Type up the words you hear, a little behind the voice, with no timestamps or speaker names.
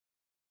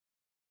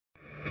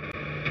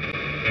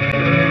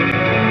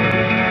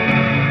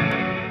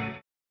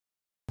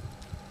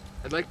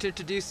I'd like to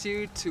introduce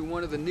you to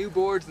one of the new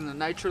boards in the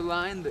Nitro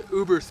line, the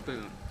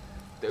Uberspoon.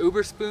 The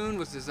Uberspoon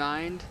was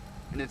designed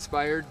and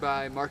inspired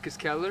by Markus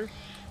Keller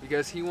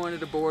because he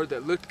wanted a board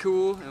that looked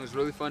cool and was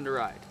really fun to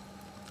ride.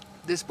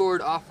 This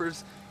board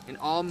offers an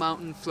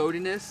all-mountain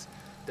floatiness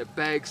that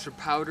begs for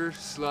powder,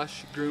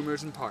 slush,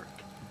 groomers, and park.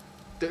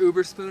 The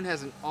Uberspoon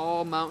has an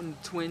all-mountain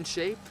twin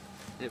shape,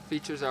 and it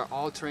features our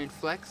all-terrain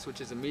flex,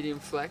 which is a medium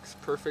flex,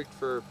 perfect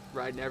for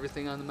riding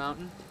everything on the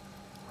mountain.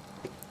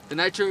 The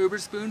Nitro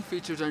Uberspoon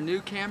features our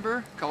new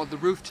camber called the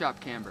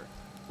Roofchop camber.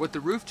 What the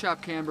Roofchop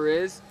camber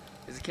is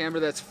a camber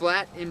that's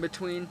flat in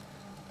between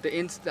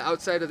the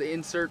outside of the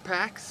insert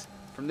packs.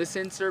 From this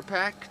insert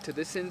pack to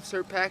this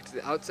insert pack to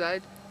the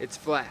outside, it's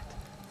flat.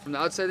 From the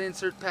outside of the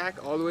insert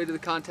pack all the way to the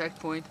contact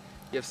point,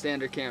 you have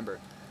standard camber,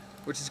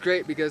 which is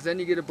great because then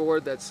you get a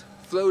board that's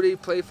floaty,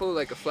 playful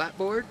like a flat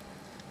board,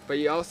 but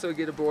you also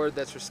get a board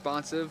that's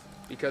responsive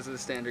because of the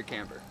standard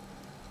camber.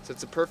 So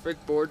it's a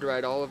perfect board to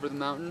ride all over the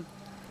mountain.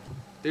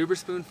 The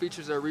Uberspoon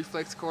features our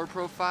Reflex core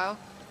profile.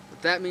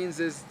 What that means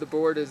is the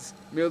board is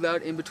milled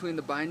out in between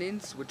the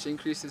bindings, which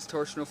increases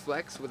torsional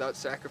flex without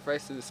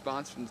sacrificing the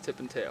response from the tip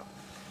and tail.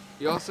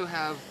 You also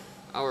have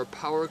our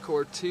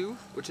Powercore 2,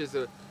 which is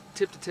a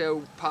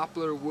tip-to-tail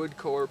poplar wood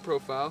core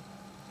profile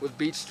with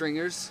beach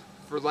stringers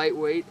for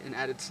lightweight and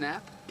added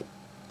snap.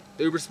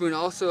 The Uberspoon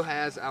also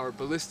has our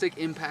Ballistic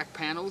impact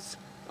panels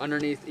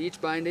underneath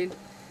each binding,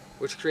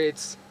 which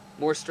creates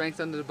more strength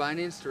under the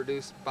bindings to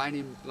reduce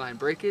binding line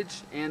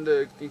breakage and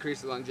to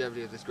increase the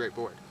longevity of this great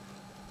board.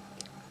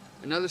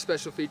 Another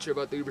special feature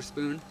about the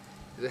Uberspoon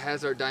is it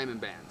has our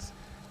diamond bands.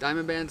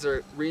 Diamond bands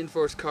are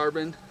reinforced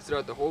carbon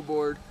throughout the whole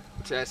board,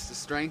 which adds to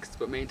strength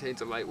but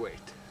maintains a light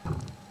weight.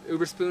 The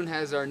Uberspoon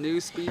has our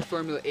new Speed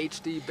Formula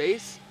HD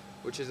base,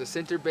 which is a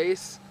sinter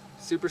base,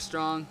 super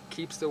strong,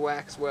 keeps the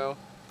wax well,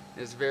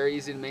 and is very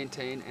easy to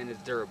maintain and is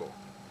durable.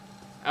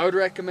 I would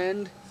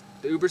recommend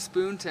the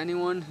Uberspoon to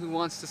anyone who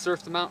wants to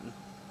surf the mountain.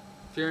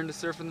 If you're into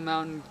surfing the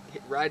mountain,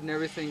 riding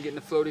everything, getting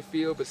a floaty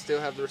feel, but still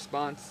have the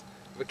response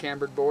of a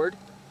cambered board,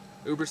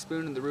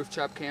 Uberspoon and the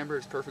Roofchop camber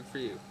is perfect for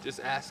you.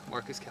 Just ask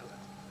Markus Keller.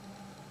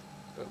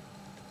 Boom.